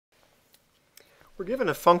We're given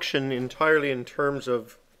a function entirely in terms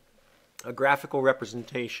of a graphical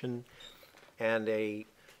representation and a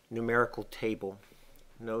numerical table,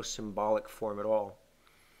 no symbolic form at all.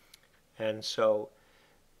 And so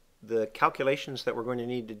the calculations that we're going to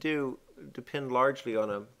need to do depend largely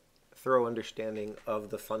on a thorough understanding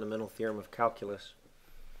of the fundamental theorem of calculus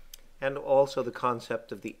and also the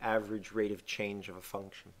concept of the average rate of change of a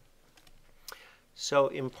function. So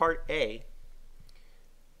in part A,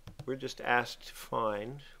 we're just asked to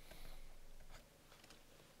find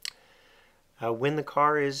when the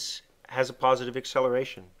car has a positive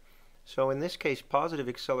acceleration. So in this case, positive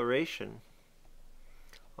acceleration,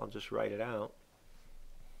 I'll just write it out,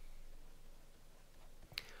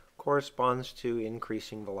 corresponds to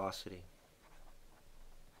increasing velocity.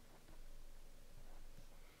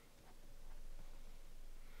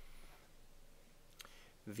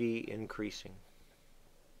 V increasing.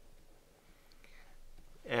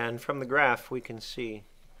 And from the graph we can see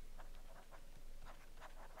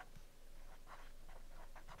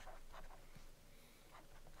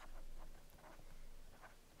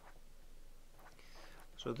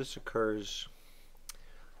so this occurs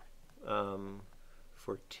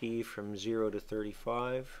for t from 0 to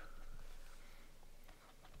 35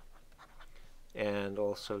 and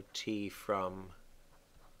also t from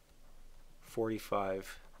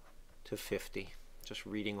 45 to 50. Just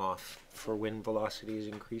reading off for when velocity is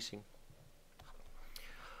increasing.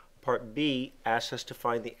 Part B asks us to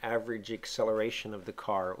find the average acceleration of the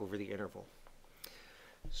car over the interval.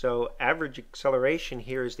 So average acceleration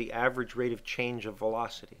here is the average rate of change of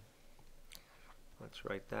velocity. Let's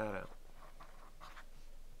write that out.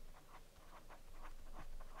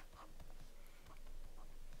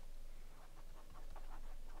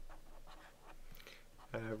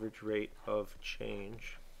 Average rate of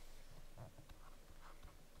change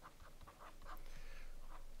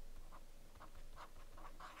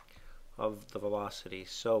of the velocity.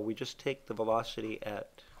 So we just take the velocity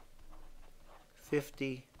at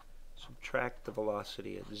 50, subtract the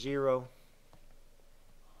velocity at 0,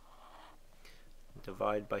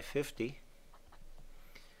 divide by 50,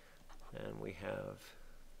 and we have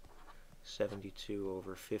 72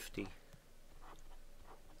 over 50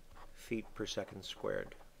 feet per second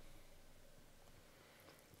squared.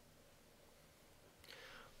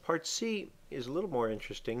 Part C is a little more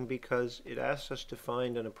interesting because it asks us to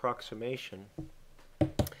find an approximation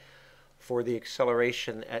for the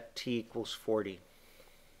acceleration at t equals 40.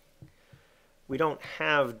 We don't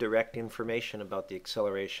have direct information about the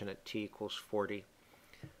acceleration at t equals 40,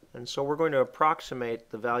 and so we're going to approximate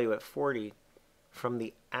the value at 40 from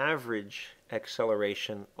the average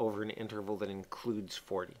acceleration over an interval that includes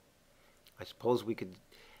 40. I suppose we could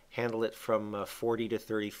handle it from 40 to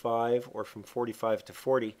 35 or from 45 to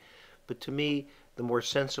 40, but to me the more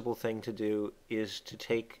sensible thing to do is to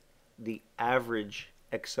take the average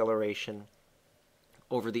acceleration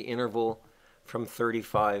over the interval from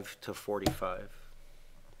 35 to 45.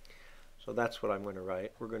 So that's what I'm going to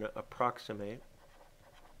write. We're going to approximate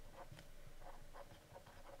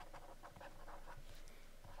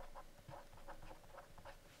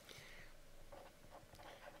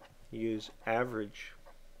use average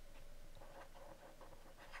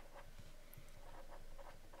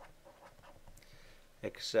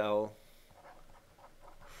excel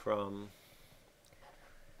from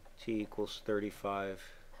t equals 35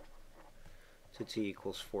 to t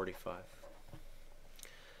equals 45.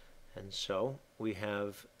 And so we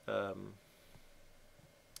have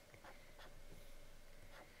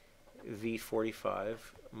V45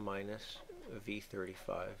 minus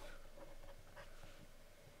V35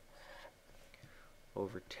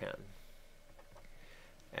 over 10.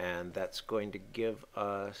 And that's going to give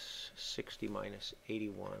us 60 minus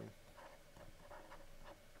 81.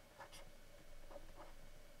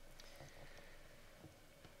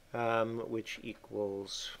 Which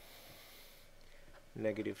equals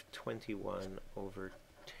negative 21 over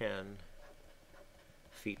 10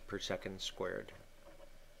 feet per second squared.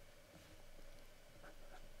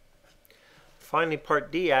 Finally,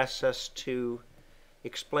 part D asks us to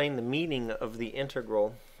explain the meaning of the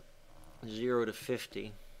integral 0 to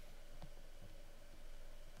 50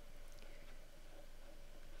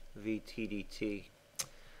 vt dt.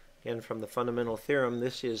 And from the fundamental theorem,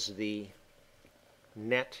 this is the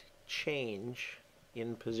net change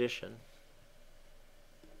in position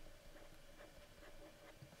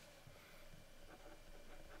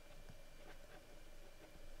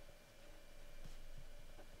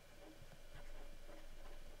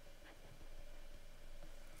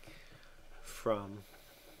from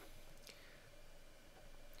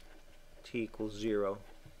t equals 0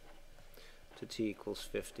 to t equals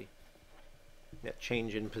 50. that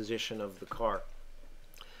change in position of the car.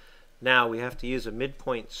 Now we have to use a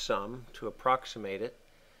midpoint sum to approximate it.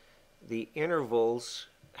 The intervals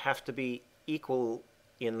have to be equal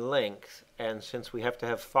in length, and since we have to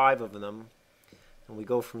have 5 of them, and we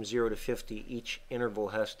go from 0 to 50, each interval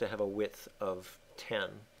has to have a width of 10,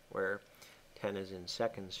 where 10 is in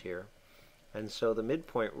seconds here. And so the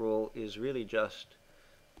midpoint rule is really just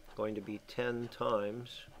going to be 10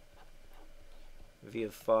 times v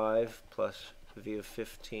of 5 plus v of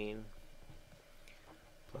 15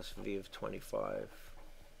 plus v of 25,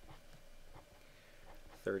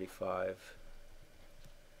 35,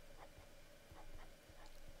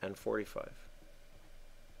 and 45.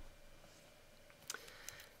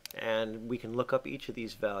 And we can look up each of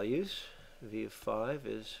these values. V of 5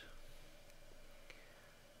 is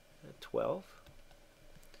 12,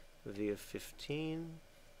 v of 15,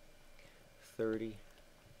 30,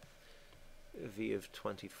 v of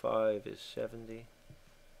 25 is 70,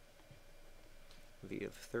 v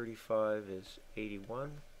of 35 is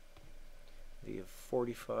 81, v of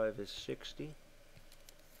 45 is 60.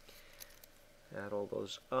 Add all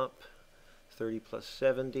those up. 30 plus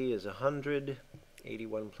 70 is 100.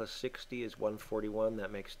 81 plus 60 is 141.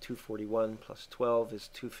 That makes 241 plus 12 is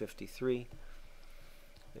 253.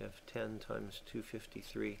 We have 10 times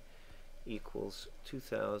 253 equals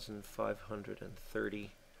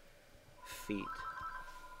 2,530 feet.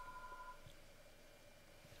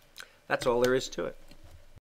 That's all there is to it.